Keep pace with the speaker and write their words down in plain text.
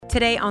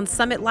Today on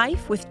Summit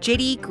Life with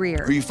J.D.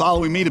 Greear. Are you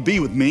following me to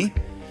be with me?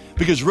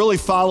 Because really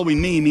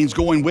following me means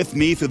going with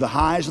me through the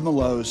highs and the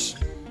lows.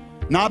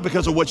 Not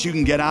because of what you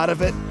can get out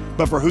of it,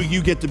 but for who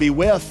you get to be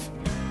with.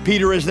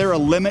 Peter, is there a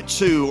limit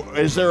to,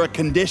 is there a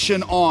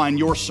condition on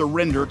your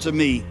surrender to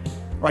me?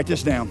 Write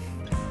this down.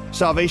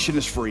 Salvation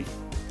is free.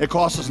 It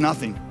costs us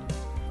nothing.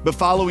 But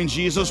following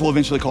Jesus will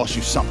eventually cost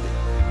you something.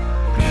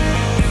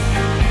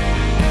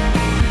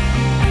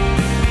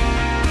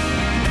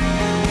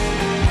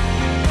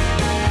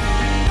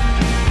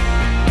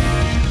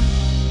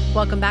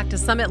 Welcome back to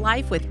Summit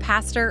Life with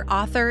pastor,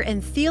 author,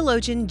 and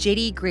theologian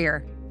J.D.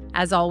 Greear.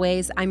 As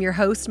always, I'm your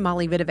host,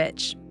 Molly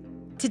Vidovich.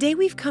 Today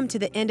we've come to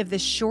the end of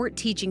this short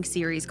teaching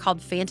series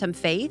called Phantom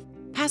Faith.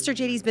 Pastor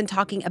J.D.'s been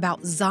talking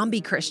about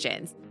zombie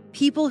Christians,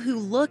 people who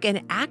look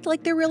and act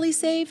like they're really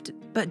saved,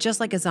 but just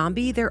like a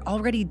zombie, they're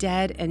already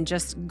dead and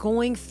just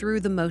going through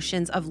the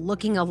motions of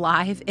looking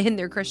alive in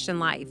their Christian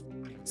life.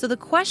 So the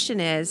question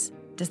is,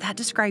 does that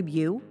describe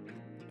you?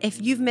 If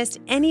you've missed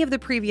any of the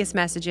previous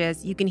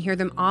messages, you can hear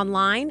them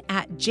online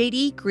at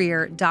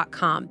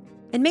jdgreear.com.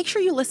 And make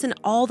sure you listen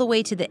all the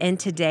way to the end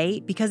today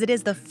because it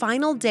is the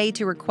final day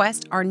to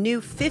request our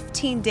new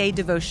 15-day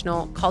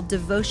devotional called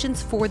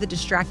Devotions for the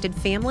Distracted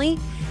Family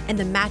and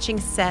the matching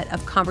set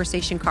of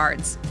conversation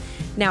cards.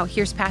 Now,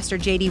 here's Pastor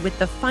JD with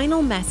the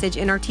final message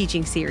in our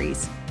teaching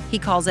series. He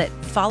calls it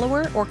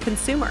Follower or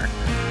Consumer.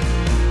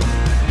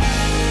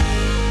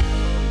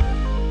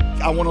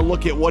 I want to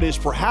look at what is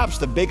perhaps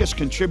the biggest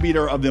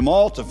contributor of them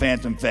all to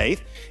phantom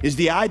faith is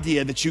the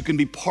idea that you can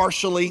be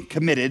partially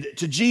committed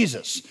to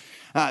Jesus.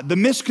 The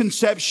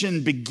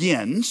misconception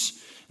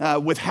begins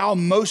with how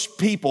most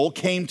people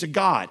came to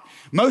God.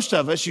 Most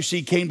of us, you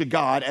see, came to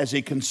God as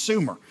a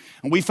consumer,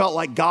 and we felt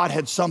like God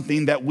had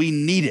something that we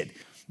needed.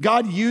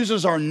 God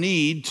uses our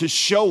need to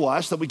show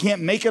us that we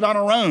can't make it on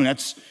our own.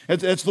 That's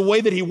the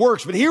way that he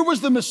works. But here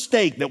was the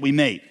mistake that we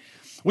made.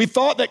 We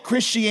thought that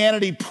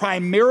Christianity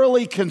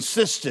primarily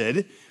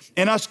consisted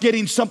in us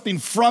getting something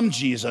from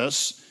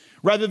Jesus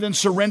rather than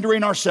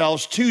surrendering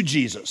ourselves to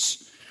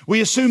Jesus. We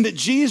assumed that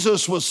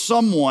Jesus was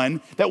someone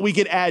that we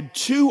could add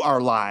to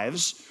our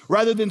lives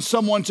rather than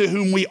someone to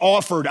whom we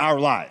offered our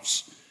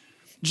lives.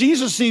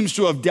 Jesus seems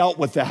to have dealt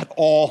with that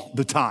all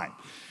the time.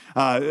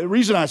 The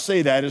reason I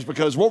say that is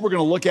because what we're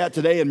going to look at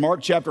today in Mark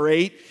chapter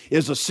 8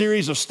 is a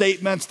series of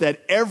statements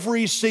that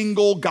every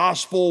single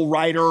gospel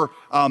writer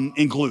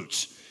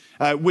includes.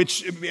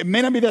 Which it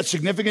may not be that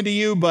significant to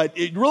you, but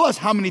realize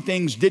how many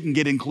things didn't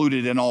get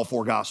included in all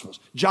four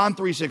Gospels. John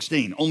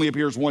 3:16 only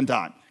appears one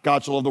time.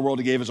 God so loved the world,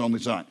 he gave his only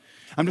son.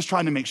 I'm just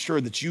trying to make sure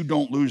that you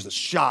don't lose the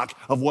shock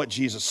of what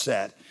Jesus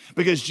said.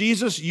 Because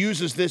Jesus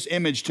uses this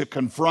image to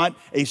confront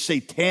a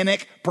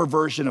satanic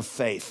perversion of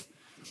faith.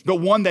 But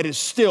one that is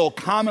still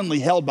commonly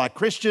held by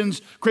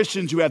Christians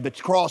who have the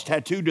cross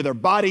tattooed to their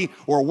body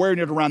or wearing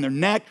it around their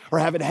neck or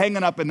have it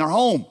hanging up in their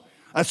home.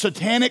 A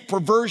satanic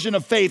perversion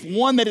of faith,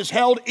 one that is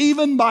held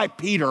even by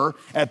Peter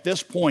at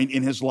this point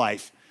in his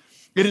life.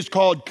 It is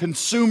called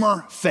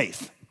consumer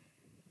faith.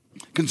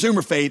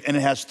 Consumer faith, and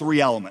it has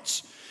three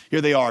elements. Here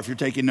they are if you're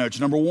taking notes.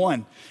 Number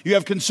one, you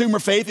have consumer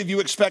faith if you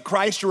expect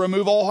Christ to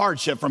remove all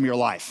hardship from your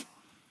life.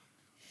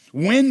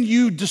 When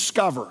you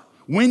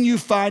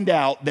find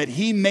out that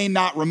he may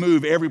not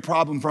remove every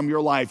problem from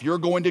your life, you're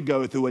going to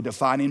go through a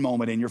defining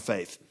moment in your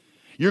faith.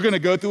 You're going to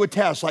go through a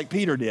test like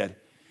Peter did.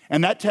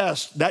 And that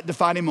test, that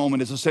defining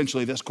moment is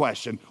essentially this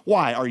question: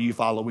 why are you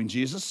following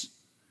Jesus?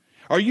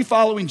 Are you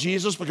following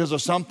Jesus because of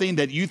something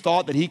that you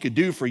thought that he could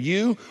do for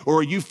you? Or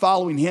are you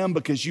following him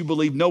because you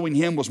believe knowing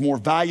him was more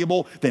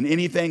valuable than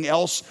anything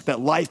else that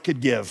life could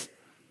give?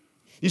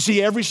 You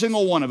see, every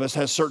single one of us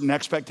has certain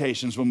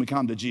expectations when we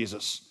come to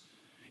Jesus.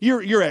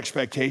 Your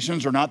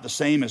expectations are not the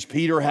same as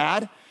Peter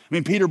had. I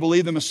mean, Peter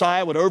believed the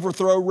Messiah would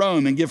overthrow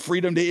Rome and give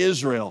freedom to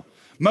Israel.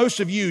 Most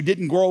of you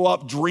didn't grow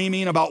up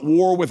dreaming about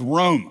war with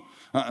Rome.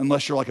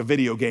 Unless you're like a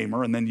video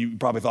gamer, and then you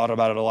probably thought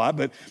about it a lot.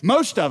 But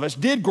most of us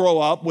did grow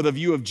up with a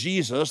view of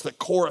Jesus that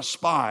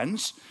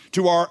corresponds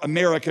to our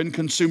American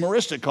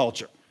consumeristic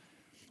culture.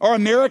 Our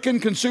American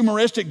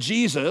consumeristic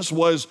Jesus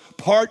was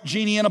part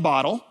genie in a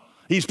bottle.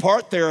 He's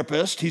part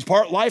therapist. He's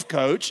part life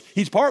coach.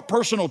 He's part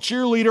personal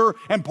cheerleader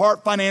and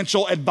part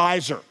financial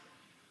advisor.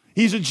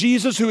 He's a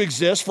Jesus who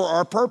exists for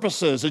our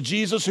purposes, a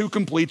Jesus who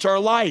completes our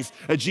life,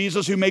 a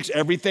Jesus who makes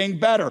everything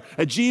better,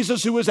 a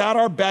Jesus who is at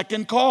our beck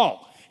and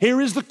call. Here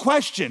is the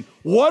question: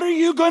 what are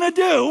you going to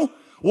do?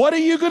 What are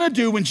you going to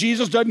do when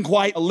Jesus doesn't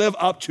quite live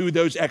up to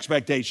those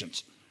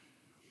expectations?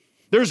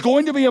 There's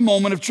going to be a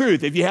moment of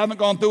truth. If you haven't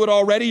gone through it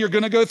already, you're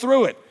going to go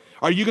through it.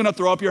 Are you going to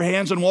throw up your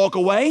hands and walk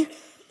away?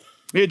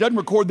 It doesn't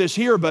record this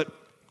here, but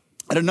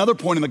at another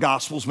point in the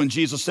Gospels when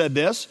Jesus said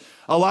this,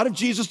 a lot of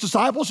Jesus'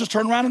 disciples just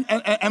turned around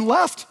and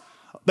left.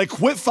 They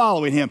quit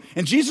following him.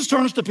 And Jesus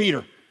turns to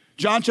Peter,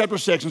 John chapter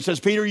 6, and says,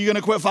 Peter, are you going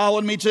to quit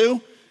following me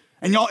too?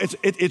 And y'all,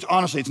 it's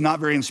honestly, it's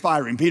not very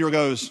inspiring. Peter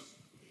goes,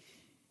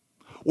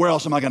 where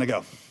else am I going to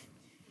go?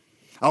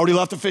 I already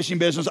left the fishing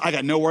business. I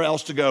got nowhere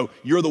else to go.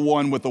 You're the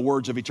one with the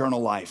words of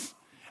eternal life.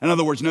 In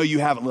other words, no, you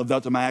haven't lived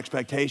up to my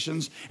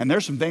expectations. And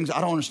there's some things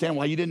I don't understand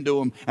why you didn't do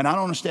them. And I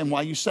don't understand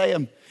why you say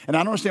them. And I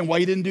don't understand why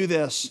you didn't do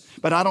this.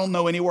 But I don't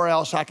know anywhere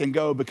else I can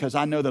go because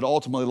I know that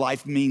ultimately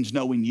life means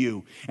knowing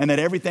you. And that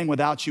everything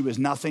without you is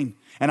nothing.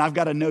 And I've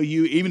got to know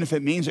you even if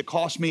it means it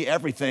costs me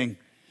everything.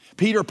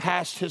 Peter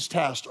passed his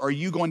test. Are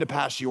you going to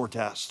pass your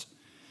test?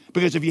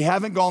 Because if you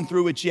haven't gone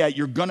through it yet,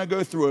 you're going to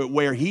go through it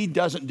where he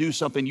doesn't do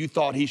something you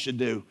thought he should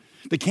do.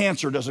 The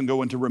cancer doesn't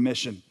go into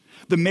remission.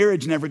 The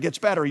marriage never gets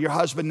better. Your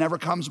husband never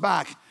comes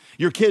back.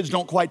 Your kids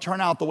don't quite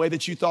turn out the way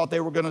that you thought they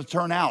were going to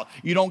turn out.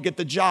 You don't get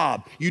the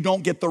job. You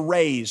don't get the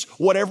raise.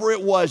 Whatever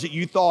it was that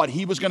you thought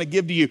he was going to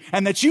give to you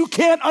and that you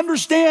can't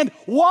understand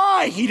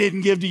why he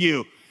didn't give to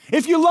you.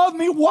 If you love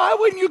me, why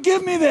wouldn't you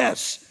give me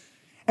this?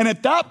 And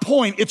at that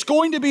point, it's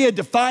going to be a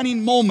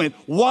defining moment.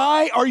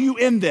 Why are you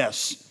in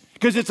this?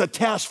 Because it's a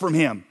test from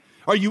him.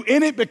 Are you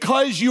in it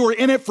because you are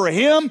in it for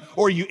him,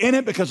 or are you in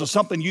it because of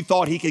something you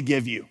thought he could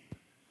give you?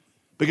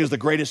 Because the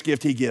greatest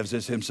gift he gives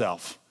is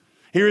himself.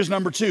 Here is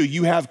number 2.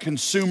 You have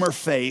consumer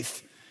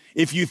faith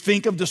if you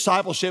think of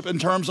discipleship in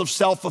terms of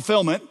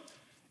self-fulfillment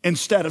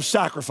instead of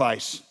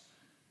sacrifice.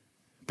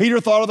 Peter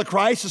thought of the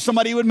Christ as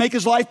somebody who would make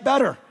his life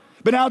better.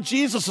 But now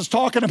Jesus is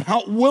talking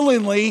about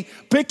willingly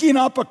picking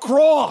up a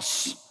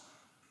cross.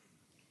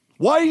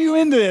 Why are you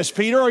into this,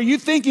 Peter? Are you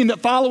thinking that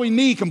following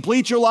me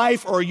completes your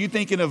life, or are you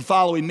thinking of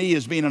following me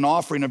as being an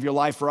offering of your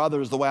life for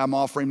others the way I'm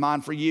offering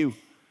mine for you?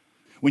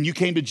 When you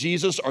came to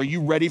Jesus, are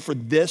you ready for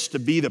this to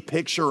be the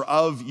picture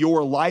of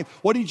your life?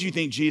 What did you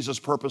think Jesus'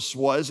 purpose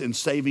was in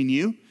saving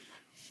you?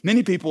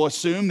 Many people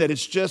assume that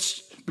it's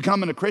just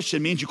becoming a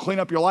Christian means you clean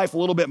up your life a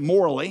little bit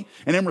morally,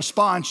 and in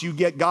response, you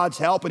get God's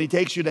help and he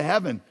takes you to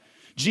heaven.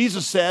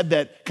 Jesus said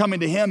that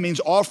coming to him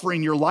means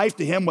offering your life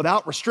to him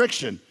without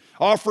restriction,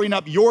 offering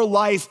up your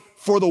life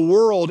for the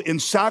world in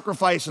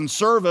sacrifice and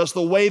service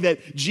the way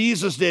that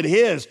Jesus did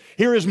his.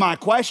 Here is my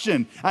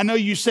question. I know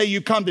you say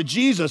you come to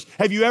Jesus.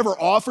 Have you ever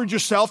offered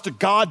yourself to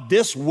God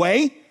this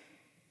way?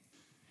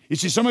 You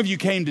see, some of you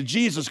came to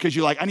Jesus because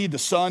you're like, I need the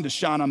sun to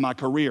shine on my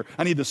career.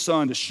 I need the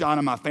sun to shine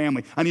on my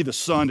family. I need the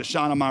sun to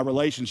shine on my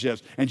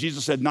relationships. And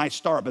Jesus said, nice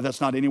start, but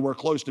that's not anywhere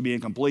close to being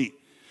complete.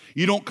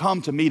 You don't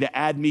come to me to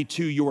add me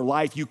to your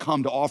life. You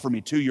come to offer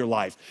me to your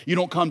life. You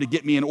don't come to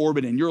get me in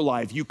orbit in your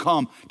life. You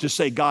come to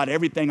say, God,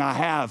 everything I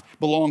have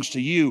belongs to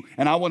you,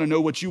 and I want to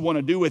know what you want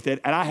to do with it,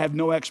 and I have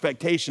no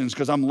expectations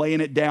because I'm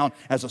laying it down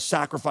as a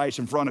sacrifice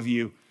in front of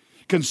you.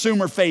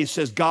 Consumer faith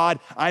says, God,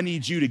 I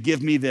need you to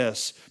give me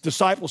this.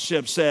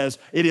 Discipleship says,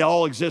 it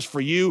all exists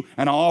for you,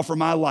 and I'll offer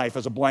my life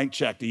as a blank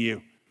check to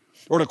you.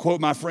 Or to quote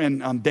my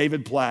friend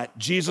David Platt,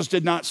 Jesus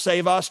did not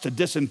save us to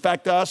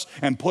disinfect us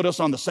and put us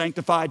on the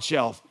sanctified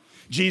shelf.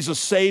 Jesus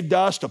saved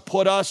us to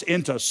put us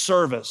into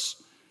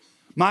service.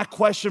 My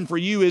question for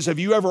you is, have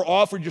you ever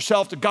offered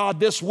yourself to God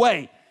this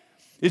way?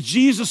 Is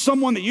Jesus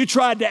someone that you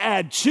tried to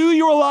add to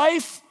your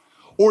life,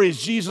 or is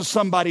Jesus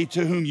somebody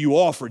to whom you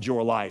offered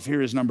your life?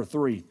 Here is number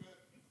 3.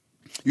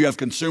 You have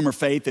consumer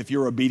faith if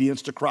your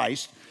obedience to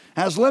Christ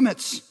has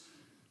limits.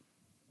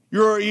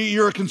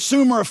 You're a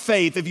consumer of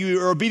faith if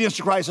your obedience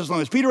to Christ has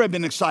limits. Peter had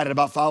been excited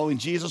about following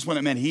Jesus when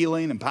it meant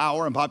healing and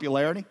power and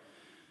popularity.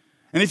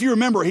 And if you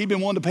remember, he'd been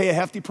willing to pay a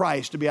hefty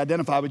price to be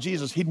identified with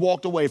Jesus. He'd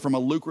walked away from a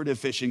lucrative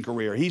fishing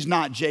career. He's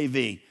not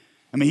JV.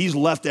 I mean, he's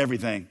left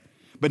everything.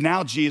 But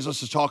now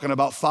Jesus is talking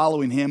about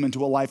following him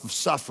into a life of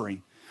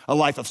suffering, a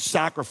life of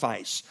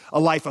sacrifice, a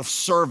life of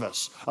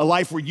service, a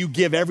life where you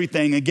give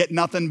everything and get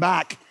nothing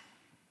back.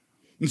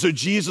 And so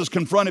Jesus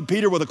confronted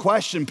Peter with a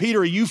question. Peter,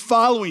 are you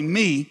following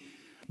me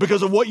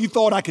because of what you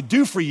thought I could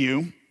do for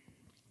you?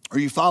 Or are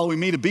you following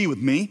me to be with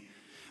me?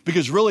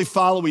 Because really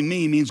following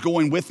me means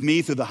going with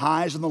me through the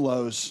highs and the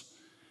lows,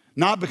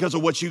 not because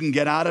of what you can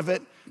get out of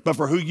it, but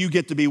for who you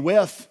get to be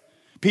with.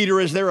 Peter,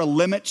 is there a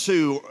limit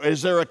to,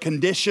 is there a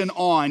condition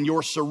on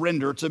your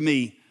surrender to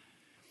me?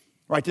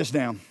 Write this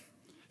down.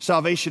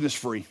 Salvation is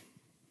free.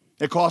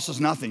 It costs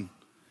us nothing,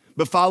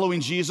 but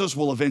following Jesus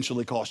will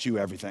eventually cost you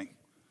everything.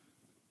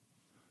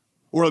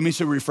 Or let me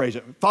rephrase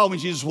it. Following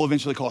Jesus will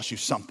eventually cost you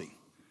something,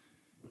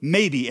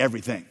 maybe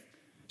everything.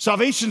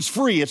 Salvation's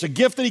free. It's a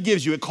gift that he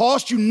gives you. It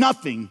costs you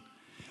nothing,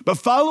 but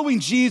following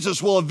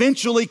Jesus will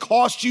eventually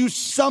cost you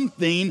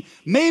something,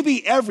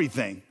 maybe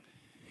everything.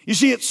 You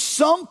see, at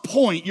some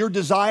point, your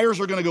desires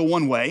are going to go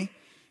one way,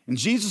 and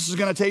Jesus is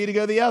going to tell you to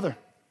go the other.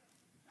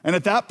 And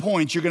at that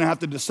point, you're going to have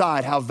to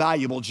decide how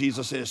valuable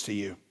Jesus is to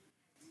you.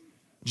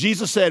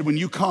 Jesus said, when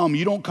you come,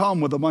 you don't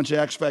come with a bunch of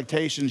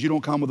expectations. You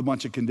don't come with a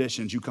bunch of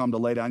conditions. You come to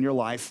lay down your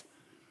life.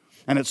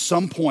 And at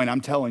some point, I'm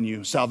telling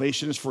you,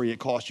 salvation is free. It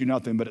costs you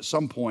nothing. But at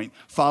some point,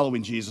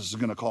 following Jesus is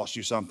going to cost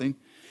you something.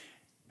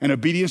 And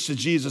obedience to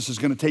Jesus is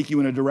going to take you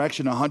in a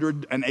direction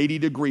 180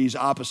 degrees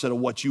opposite of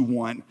what you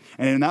want.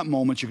 And in that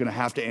moment, you're going to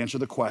have to answer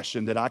the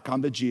question, did I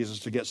come to Jesus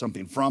to get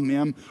something from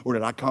him, or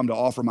did I come to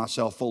offer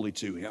myself fully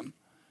to him?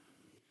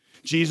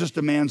 Jesus'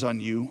 demands on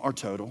you are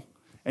total.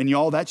 And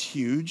y'all, that's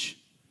huge.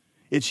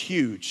 It's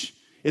huge.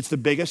 It's the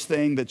biggest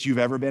thing that you've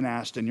ever been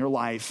asked in your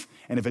life.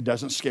 And if it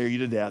doesn't scare you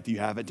to death, you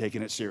haven't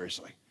taken it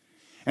seriously.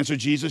 And so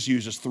Jesus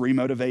uses 3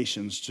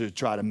 motivations to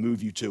try to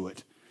move you to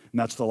it. And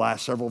that's the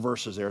last several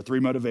verses there. 3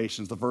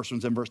 motivations. The first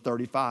one's in verse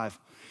 35.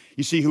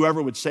 You see,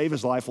 whoever would save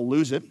his life will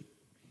lose it.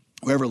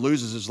 Whoever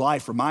loses his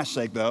life for my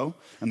sake, though,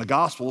 and the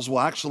Gospels will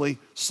actually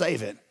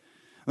save it.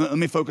 Let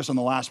me focus on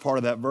the last part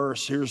of that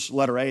verse. Here's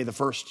letter A, the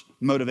first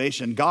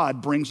motivation.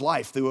 God brings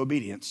life through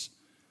obedience.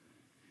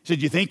 He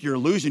said, you think you're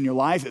losing your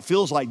life. It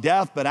feels like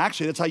death, but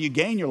actually that's how you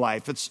gain your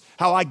life. It's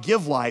how I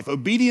give life.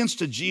 Obedience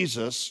to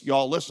Jesus,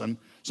 y'all listen,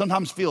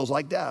 sometimes feels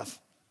like death.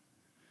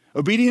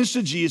 Obedience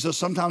to Jesus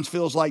sometimes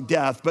feels like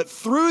death, but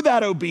through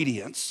that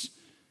obedience,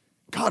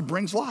 God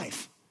brings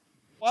life.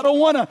 I don't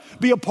want to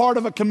be a part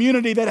of a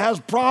community that has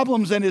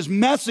problems and is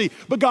messy,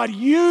 but God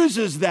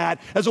uses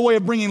that as a way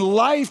of bringing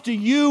life to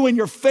you and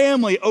your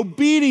family.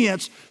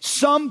 Obedience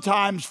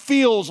sometimes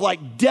feels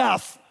like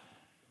death,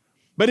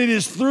 but it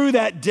is through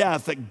that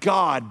death that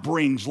God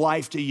brings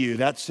life to you.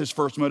 That's his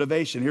first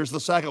motivation. Here's the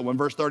second one,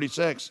 verse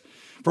 36.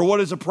 For what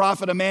is a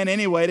profit a man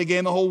anyway to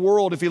gain the whole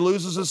world if he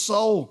loses his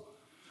soul?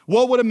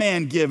 What would a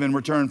man give in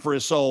return for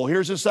his soul?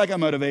 Here's his second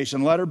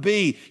motivation, letter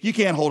B. You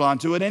can't hold on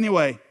to it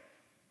anyway.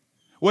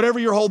 Whatever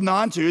you're holding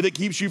on to that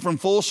keeps you from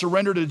full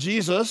surrender to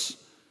Jesus,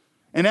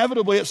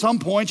 inevitably at some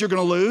point you're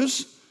going to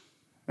lose.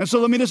 And so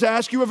let me just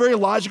ask you a very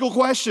logical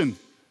question.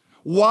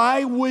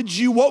 What would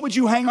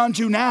you hang on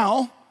to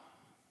now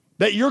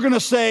that you're going to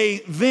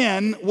say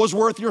then was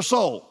worth your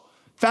soul?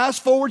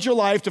 Fast forward your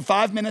life to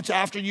 5 minutes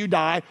after you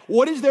die.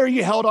 What is there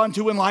you held on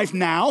to in life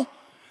now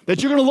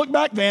that you're going to look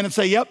back then and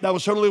say, yep, that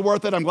was totally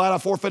worth it. I'm glad I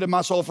forfeited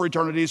my soul for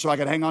eternity so I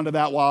could hang on to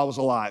that while I was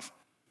alive.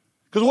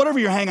 Because whatever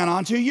you're hanging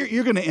on to,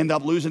 you're going to end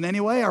up losing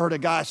anyway. I heard a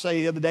guy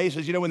say the other day, he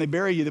says, when they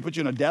bury you, they put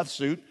you in a death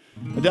suit.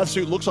 A death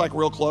suit looks like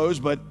real clothes,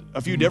 but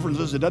a few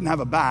differences. It doesn't have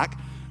a back.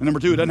 And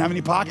number two, it doesn't have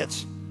any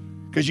pockets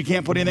because you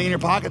can't put anything in your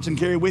pockets and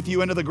carry with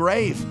you into the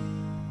grave.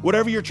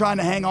 Whatever you're trying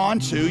to hang on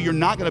to, you're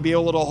not going to be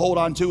able to hold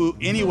on to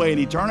anyway in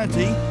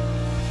eternity.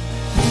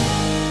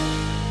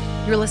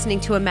 You're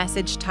listening to a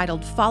message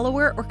titled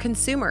Follower or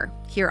Consumer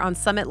here on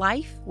Summit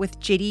Life with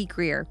J.D.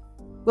 Greear.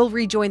 We'll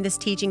rejoin this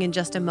teaching in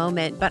just a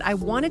moment, but I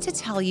wanted to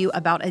tell you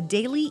about a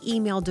daily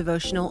email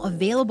devotional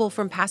available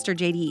from Pastor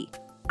J.D.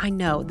 I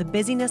know the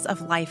busyness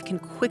of life can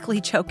quickly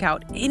choke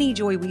out any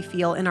joy we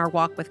feel in our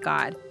walk with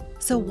God.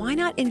 So why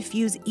not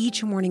infuse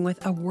each morning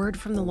with a word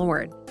from the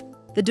Lord?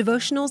 The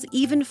devotionals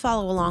even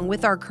follow along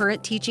with our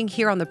current teaching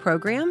here on the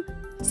program,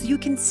 so you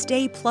can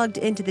stay plugged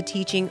into the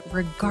teaching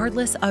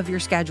regardless of your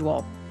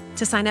schedule.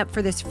 To sign up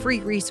for this free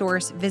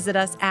resource, visit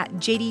us at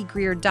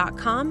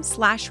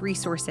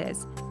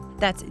jdgreear.com/resources.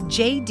 That's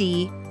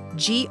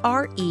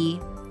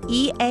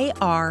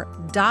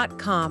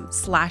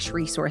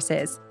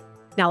jdgreear.com/resources.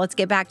 Now let's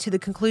get back to the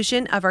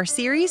conclusion of our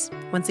series.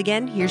 Once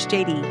again, here's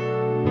JD.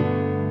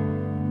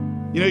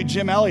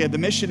 Jim Elliot, the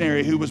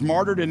missionary who was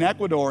martyred in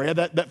Ecuador, had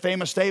that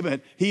famous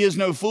statement, he is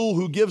no fool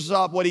who gives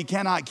up what he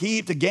cannot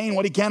keep to gain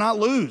what he cannot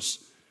lose.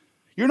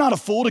 You're not a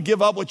fool to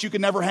give up what you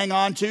can never hang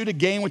on to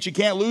gain what you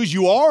can't lose.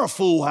 You are a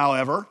fool,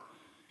 however.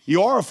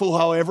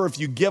 If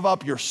you give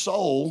up your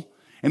soul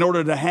in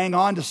order to hang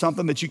on to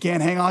something that you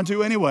can't hang on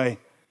to anyway.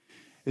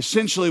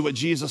 Essentially what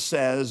Jesus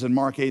says in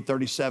Mark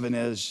 8:37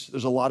 is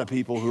there's a lot of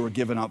people who are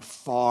giving up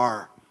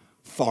far,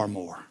 far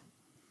more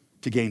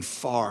to gain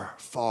far,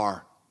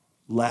 far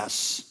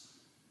less.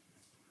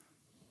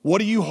 What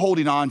are you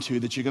holding on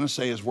to that you're going to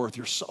say is worth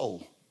your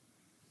soul?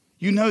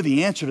 You know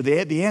the answer to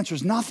that. The answer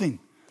is nothing.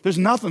 There's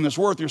nothing that's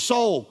worth your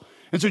soul.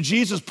 And so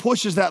Jesus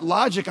pushes that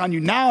logic on you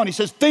now and he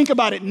says, think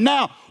about it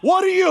now.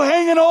 What are you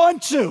hanging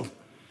on to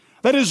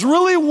that is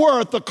really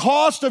worth the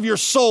cost of your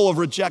soul of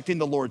rejecting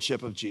the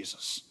lordship of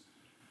Jesus?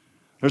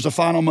 There's a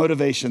final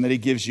motivation that he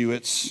gives you.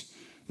 It's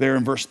there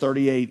in verse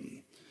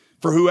 38.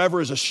 For whoever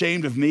is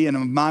ashamed of me and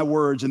of my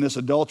words in this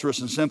adulterous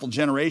and sinful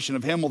generation,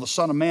 of him will the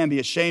Son of Man be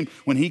ashamed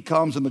when he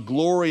comes in the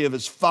glory of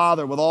his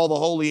Father with all the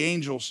holy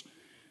angels.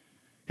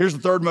 Here's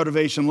the third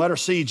motivation, letter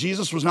C.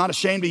 Jesus was not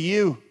ashamed of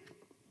you.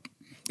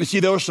 You see,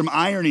 there was some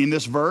irony in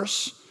this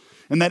verse,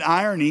 and that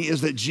irony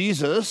is that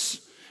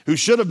Jesus, who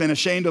should have been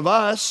ashamed of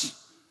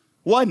us,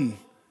 wasn't.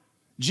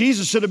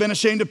 Jesus should have been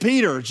ashamed of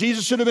Peter.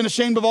 Jesus should have been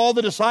ashamed of all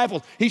the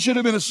disciples. He should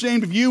have been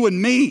ashamed of you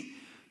and me.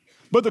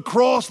 But the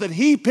cross that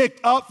he picked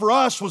up for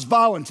us was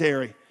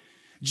voluntary.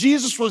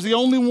 Jesus was the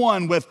only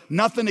one with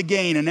nothing to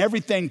gain and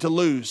everything to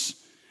lose.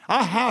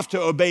 I have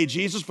to obey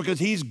Jesus because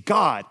he's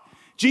God.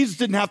 Jesus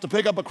didn't have to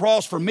pick up a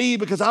cross for me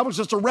because I was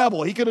just a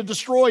rebel. He could have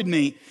destroyed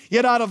me.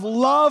 Yet out of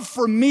love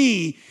for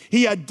me,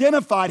 he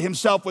identified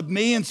himself with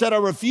me and said, I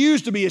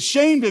refuse to be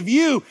ashamed of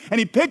you. And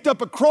he picked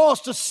up a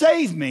cross to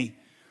save me.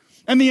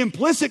 And the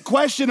implicit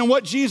question in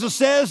what Jesus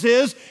says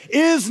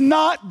is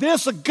not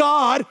this a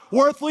God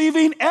worth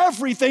leaving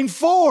everything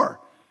for?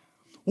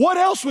 What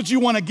else would you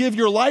want to give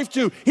your life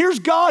to? Here's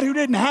God who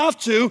didn't have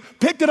to,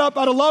 picked it up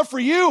out of love for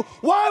you.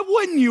 Why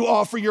wouldn't you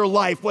offer your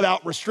life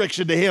without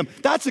restriction to him?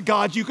 That's a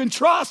God you can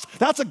trust.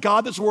 That's a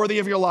God that's worthy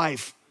of your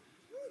life.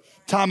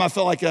 Time I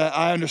felt like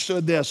I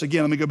understood this.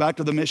 Again, let me go back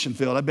to the mission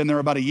field. I've been there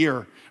about a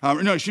year. I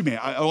only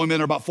been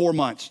there about 4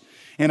 months.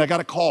 And I got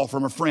a call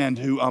from a friend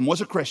who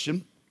was a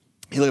Christian.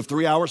 He lived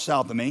 3 hours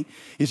south of me.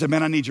 He said,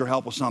 man, I need your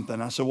help with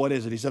something. I said, what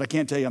is it? He said, I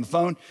can't tell you on the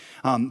phone.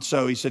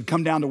 So he said,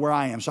 come down to where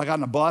I am. So I got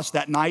in a bus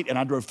that night and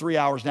I drove 3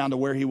 hours down to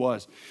where he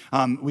was.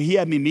 He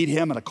had me meet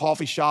him at a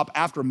coffee shop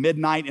after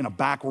midnight in a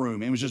back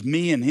room. It was just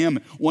me and him,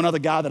 one other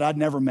guy that I'd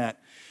never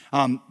met.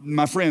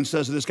 My friend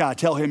says to this guy,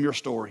 tell him your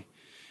story.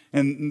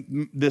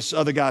 And this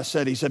other guy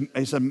said, he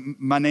said,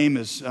 my name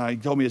is, he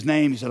told me his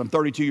name. He said, I'm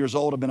 32 years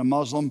old. I've been a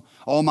Muslim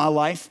all my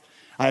life.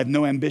 I have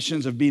no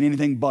ambitions of being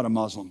anything but a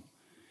Muslim.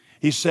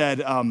 He said,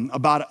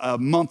 about a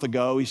month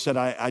ago, he said,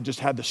 I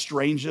just had the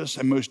strangest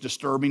and most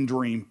disturbing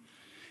dream.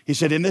 He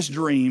said, in this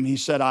dream, he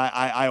said,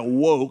 I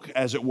awoke,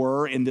 as it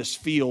were, in this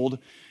field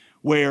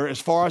where as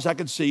far as I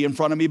could see, in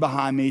front of me,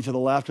 behind me, to the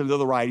left and to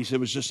the right, he said, it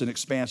was just an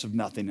expanse of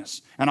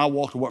nothingness. And I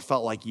walked what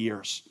felt like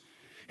years.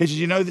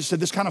 He said,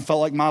 this kind of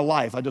felt like my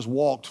life. I just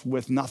walked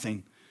with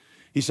nothing.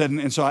 He said,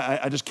 and so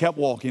I just kept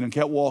walking and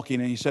kept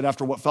walking. And he said,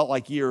 after what felt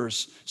like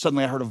years,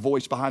 suddenly I heard a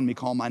voice behind me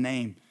call my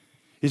name.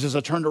 He says,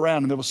 I turned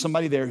around and there was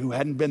somebody there who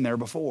hadn't been there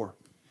before.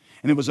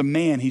 And it was a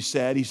man, he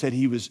said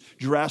he was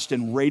dressed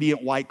in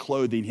radiant white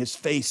clothing. His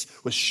face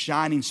was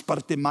shining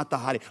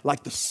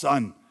like the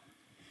sun.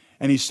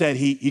 And he said,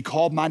 he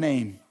called my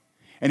name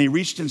and he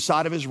reached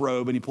inside of his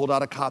robe and he pulled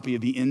out a copy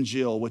of the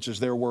Injil, which is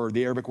their word,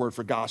 the Arabic word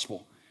for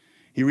gospel.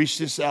 He reached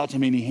this out to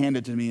me and he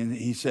handed it to me and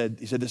he said,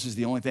 this is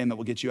the only thing that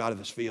will get you out of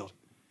this field.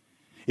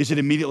 He said,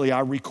 immediately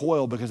I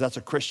recoiled because that's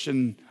a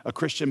Christian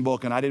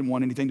book and I didn't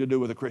want anything to do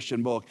with a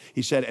Christian book.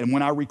 He said, and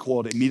when I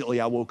recoiled,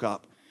 immediately I woke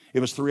up. It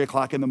was 3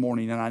 o'clock in the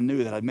morning and I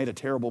knew that I'd made a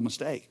terrible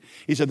mistake.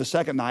 He said, the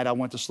second night I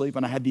went to sleep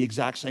and I had the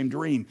exact same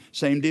dream,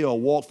 same deal,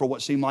 walked for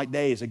what seemed like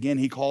days. Again,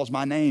 he calls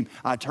my name.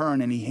 I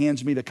turn and he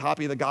hands me the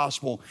copy of the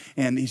gospel.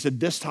 And he said,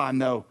 this time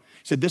though,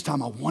 I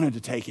wanted to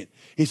take it.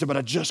 He said, but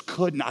I just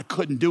couldn't. I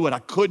couldn't do it. I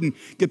couldn't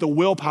get the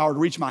willpower to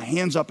reach my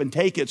hands up and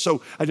take it.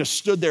 So I just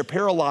stood there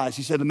paralyzed.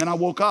 He said, and then I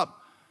woke up.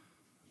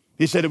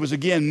 He said, it was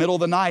again middle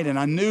of the night and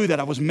I knew that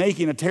I was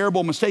making a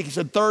terrible mistake. He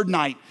said, third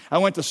night, I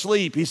went to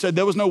sleep. He said,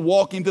 there was no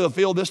walking through the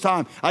field this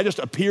time. I just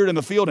appeared in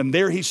the field and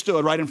there he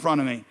stood right in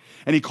front of me.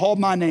 And he called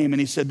my name and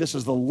he said, this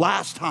is the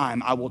last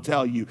time I will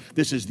tell you,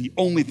 this is the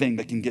only thing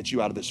that can get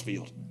you out of this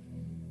field.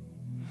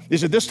 He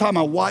said, this time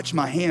I watched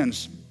my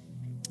hands.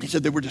 He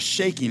said, they were just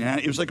shaking and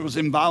it was like it was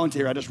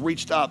involuntary. I just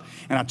reached up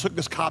and I took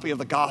this copy of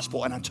the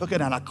gospel and I took it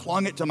and I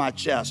clung it to my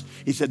chest.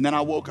 He said, and then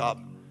I woke up.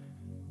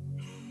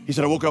 He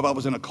said, I woke up, I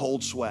was in a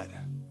cold sweat.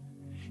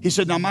 He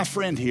said, now my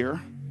friend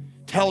here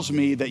tells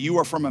me that you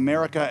are from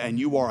America and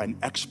you are an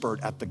expert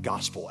at the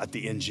gospel, at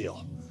the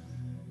Injil.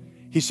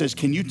 He says,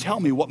 can you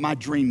tell me what my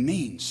dream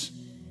means?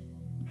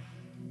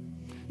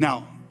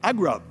 Now, I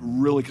grew up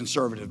really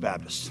conservative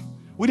Baptist.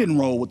 We didn't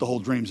roll with the whole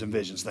dreams and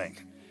visions thing.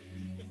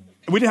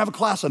 We didn't have a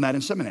class on that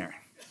in seminary.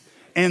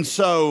 And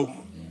so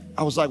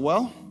I was like,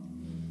 bro,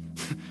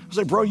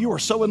 you are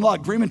so in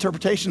luck. Dream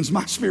interpretation is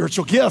my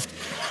spiritual gift.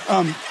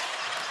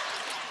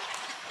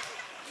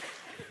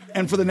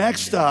 And for the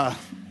next 2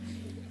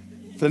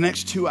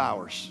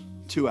 hours,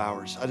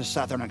 I just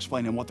sat there and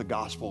explained him what the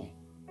gospel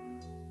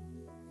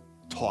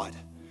taught.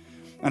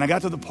 And I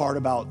got to the part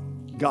about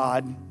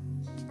God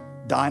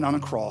dying on a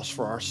cross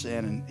for our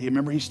sin.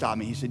 And he stopped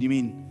me. He said, you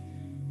mean,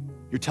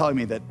 you're telling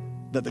me that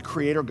the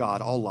creator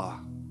God, Allah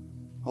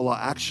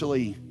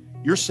actually,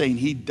 you're saying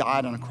he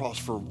died on a cross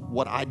for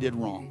what I did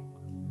wrong?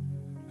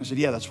 I said,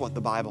 yeah, that's what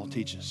the Bible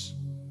teaches.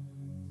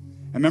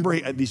 I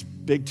remember these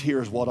big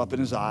tears welled up in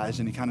his eyes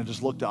and he kind of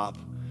just looked up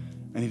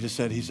and he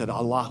said,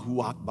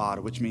 Allahu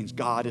Akbar, which means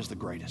God is the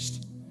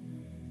greatest.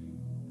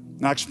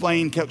 And I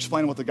kept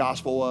explaining what the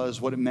gospel was,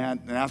 what it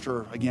meant. And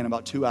after, again,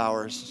 about 2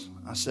 hours,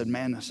 I said,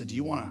 do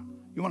you want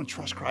to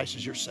trust Christ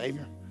as your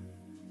Savior?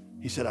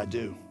 He said, I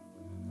do.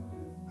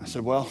 I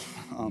said, well,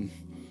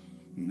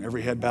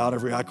 every head bowed,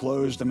 every eye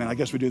closed. I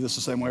guess we do this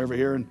the same way over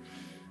here. And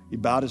he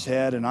bowed his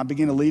head and I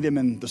began to lead him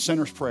in the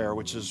sinner's prayer,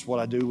 which is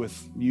what I do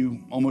with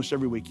you almost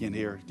every weekend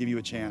here, give you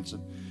a chance.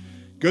 And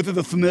go through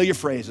the familiar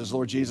phrases.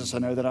 Lord Jesus, I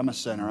know that I'm a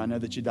sinner. I know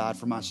that you died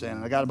for my sin.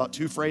 And I got about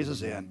 2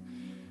 phrases in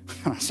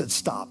and I said,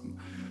 stop.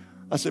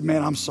 I said,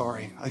 man, I'm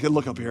sorry. I could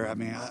look up here at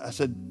me. I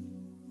said,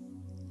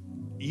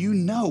 you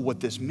know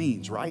what this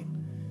means, right?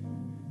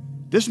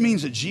 This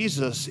means that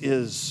Jesus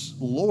is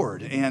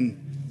Lord.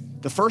 And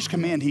the first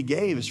command he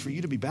gave is for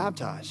you to be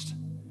baptized.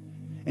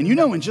 And you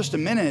know, in just a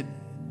minute,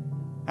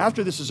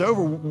 after this is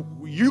over,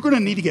 you're going to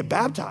need to get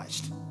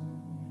baptized.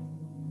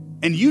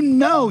 And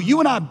you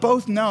and I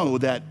both know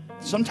that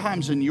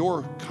sometimes in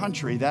your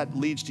country, that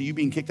leads to you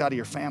being kicked out of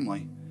your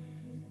family.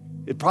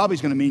 It probably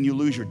is going to mean you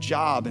lose your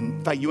job. And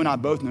in fact, you and I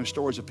both know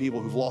stories of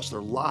people who've lost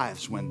their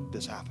lives when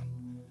this happened.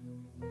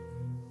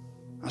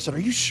 I said,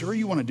 are you sure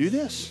you want to do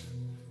this?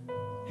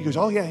 He goes,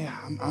 oh, yeah,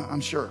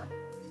 I'm sure.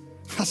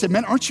 I said,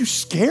 man, aren't you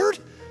scared?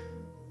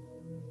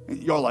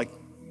 And y'all like,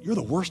 you're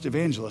the worst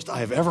evangelist I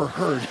have ever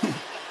heard.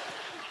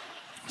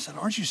 I said,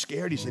 aren't you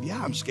scared? He said,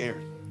 yeah, I'm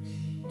scared.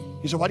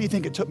 He said, why do you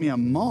think it took me a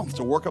month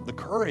to work up the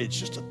courage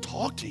just to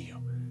talk to you?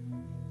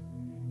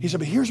 He said,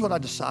 but here's what I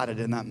decided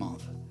in that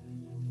month.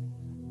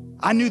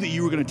 I knew that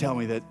you were going to tell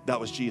me that that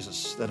was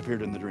Jesus that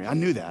appeared in the dream. I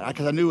knew that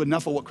because I knew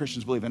enough of what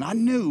Christians believe. And I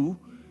knew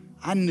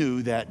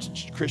that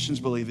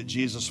Christians believe that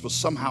Jesus was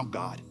somehow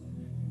God.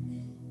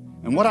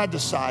 And what I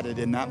decided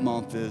in that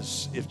month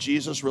is if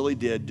Jesus really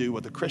did do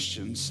what the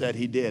Christians said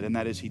he did, and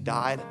that is he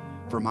died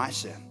for my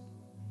sin,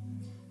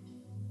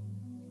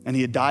 and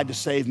he had died to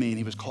save me, and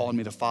he was calling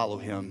me to follow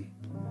him,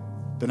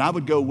 then I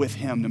would go with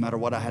him no matter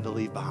what I had to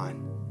leave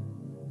behind.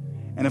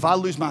 And if I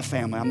lose my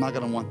family, I'm not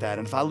going to want that.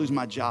 And if I lose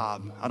my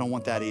job, I don't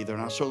want that either.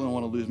 And I certainly don't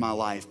want to lose my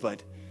life,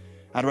 but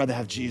I'd rather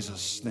have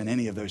Jesus than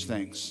any of those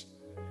things.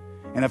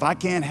 And if I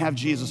can't have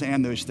Jesus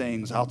and those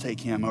things, I'll take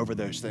him over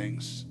those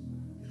things.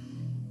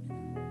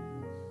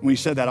 When he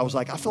said that, I was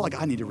like, I feel like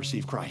I need to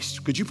receive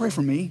Christ. Could you pray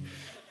for me?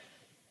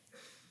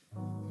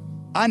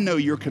 I know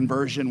your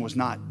conversion was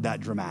not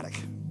that dramatic,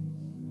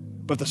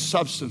 but the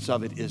substance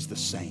of it is the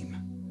same.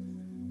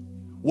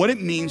 What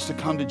it means to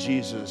come to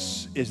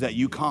Jesus is that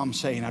you come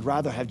saying, I'd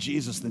rather have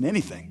Jesus than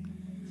anything.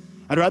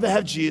 I'd rather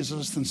have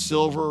Jesus than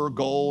silver or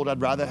gold.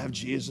 I'd rather have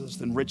Jesus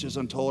than riches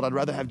untold. I'd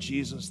rather have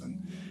Jesus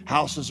than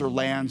houses or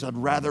lands. I'd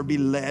rather be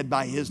led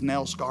by his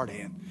nail-scarred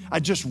hand.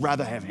 I'd just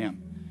rather have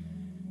him.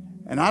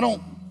 And I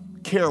don't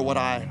care what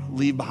I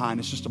leave behind.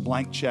 It's just a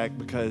blank check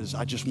because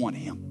I just want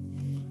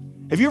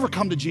him. Have you ever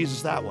come to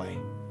Jesus that way?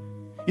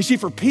 You see,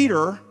 for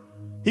Peter,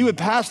 he would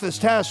pass this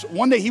test.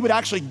 One day he would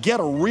actually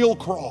get a real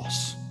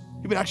cross.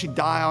 He would actually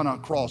die on a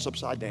cross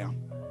upside down.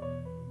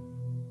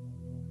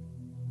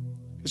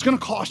 It's going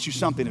to cost you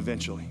something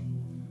eventually.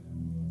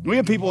 We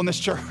have people in this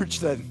church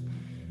that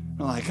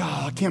are like,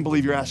 oh, I can't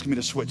believe you're asking me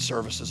to switch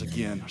services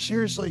again.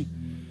 Seriously?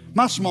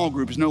 My small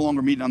group is no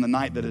longer meeting on the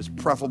night that is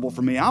preferable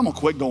for me. I'm going to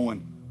quit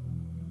going.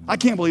 I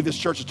can't believe this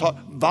church is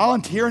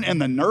volunteering in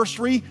the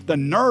nursery, the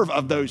nerve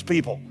of those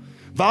people.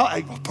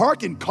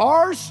 Parking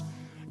cars,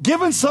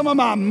 giving some of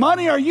my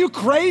money. Are you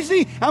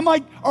crazy? I'm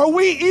like, are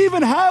we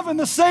even having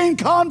the same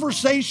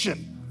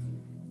conversation?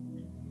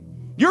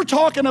 You're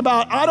talking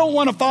about, I don't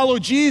want to follow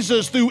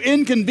Jesus through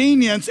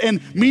inconvenience and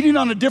meeting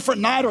on a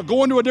different night or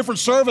going to a different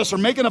service or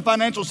making a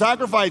financial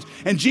sacrifice.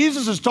 And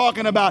Jesus is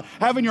talking about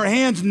having your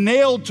hands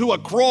nailed to a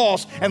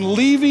cross and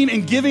leaving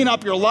and giving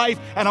up your life.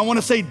 And I want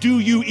to say, do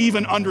you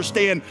even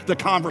understand the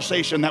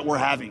conversation that we're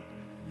having?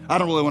 I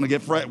don't really want to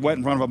get wet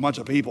in front of a bunch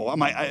of people.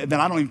 Then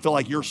I don't even feel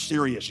like you're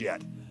serious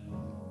yet.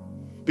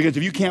 Because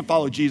if you can't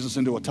follow Jesus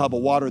into a tub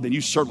of water, then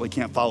you certainly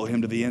can't follow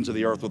him to the ends of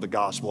the earth with the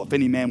gospel. If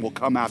any man will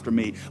come after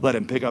me, let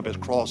him pick up his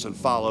cross and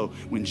follow.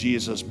 When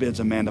Jesus bids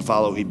a man to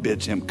follow, he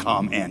bids him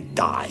come and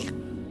die.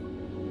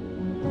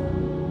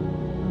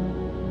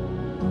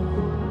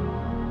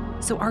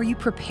 So are you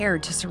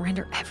prepared to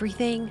surrender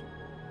everything?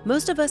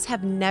 Most of us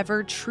have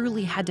never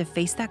truly had to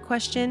face that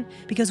question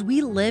because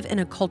we live in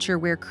a culture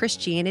where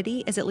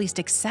Christianity is at least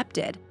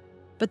accepted.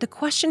 But the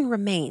question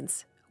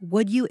remains,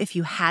 would you if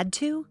you had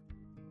to?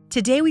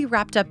 Today, we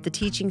wrapped up the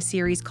teaching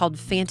series called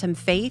Phantom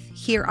Faith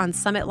here on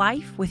Summit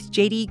Life with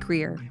J.D.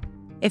 Greear.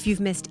 If you've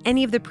missed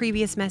any of the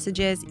previous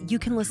messages, you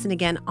can listen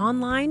again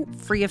online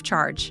free of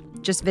charge.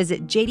 Just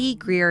visit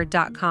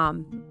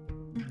jdgreear.com.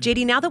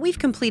 JD, now that we've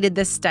completed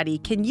this study,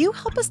 can you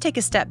help us take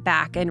a step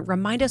back and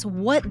remind us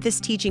what this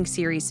teaching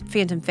series,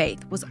 Phantom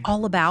Faith, was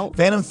all about?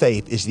 Phantom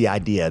Faith is the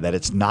idea that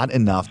it's not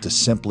enough to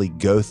simply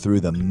go through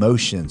the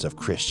motions of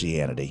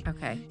Christianity.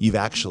 Okay. You've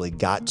actually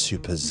got to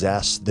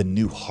possess the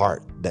new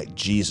heart that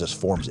Jesus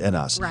forms in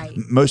us. Right.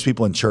 Most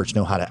people in church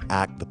know how to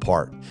act the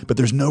part, but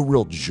there's no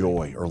real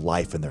joy or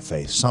life in their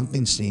faith.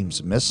 Something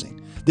seems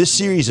missing. This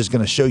series is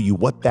going to show you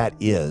what that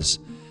is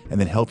and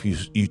then help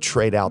you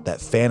trade out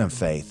that phantom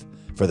faith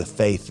for the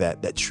faith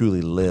that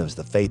truly lives,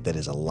 the faith that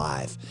is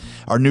alive.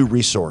 Our new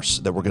resource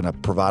that we're going to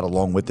provide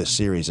along with this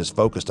series is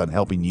focused on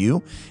helping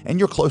you and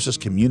your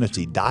closest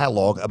community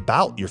dialogue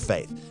about your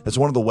faith. That's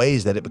one of the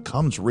ways that it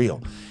becomes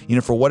real. You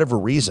know, for whatever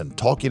reason,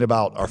 talking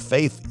about our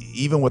faith,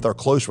 even with our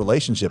close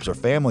relationships, our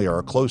family or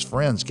our close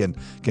friends can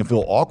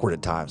feel awkward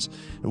at times.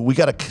 We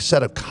got a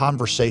set of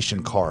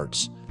conversation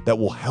cards that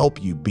will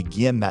help you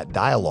begin that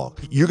dialogue.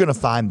 You're going to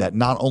find that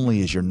not only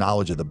is your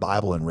knowledge of the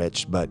Bible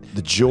enriched, but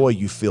the joy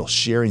you feel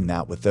sharing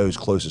that with those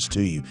closest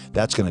to you,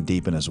 that's going to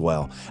deepen as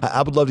well.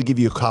 I would love to give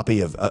you a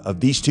copy of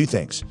these two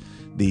things,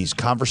 these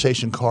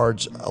conversation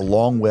cards,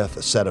 along with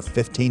a set of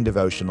 15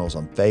 devotionals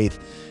on faith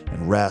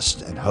and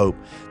rest and hope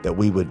that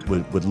we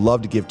would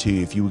love to give to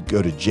you if you would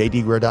go to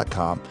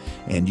jdgreear.com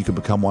and you can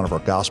become one of our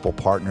gospel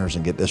partners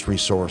and get this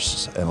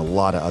resource and a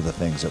lot of other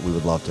things that we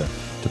would love to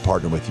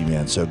partner with you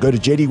in. So go to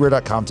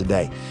jdgreear.com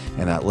today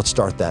and let's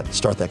start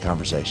that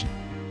conversation.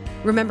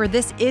 Remember,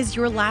 this is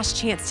your last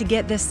chance to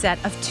get this set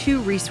of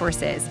 2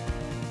 resources.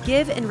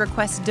 Give and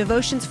request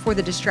devotions for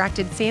the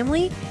distracted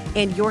family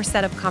and your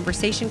set of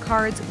conversation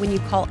cards when you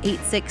call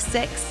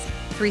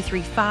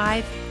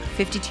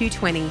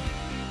 866-335-5220.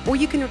 Or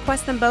you can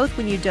request them both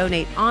when you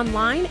donate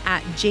online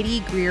at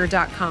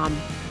jdgreear.com.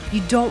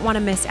 You don't want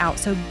to miss out,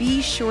 so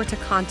be sure to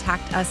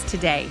contact us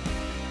today.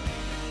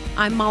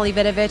 I'm Molly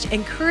Vidovich,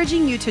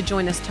 encouraging you to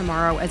join us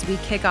tomorrow as we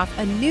kick off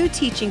a new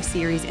teaching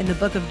series in the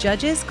book of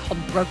Judges called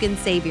Broken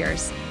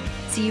Saviors.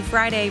 See you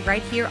Friday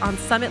right here on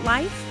Summit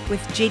Life with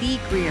JD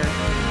Greear.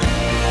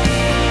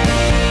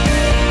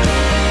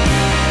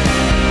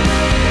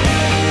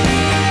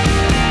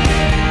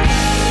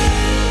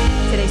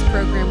 Today's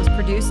program was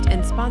produced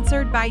and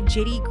sponsored by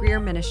JD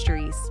Greear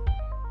Ministries.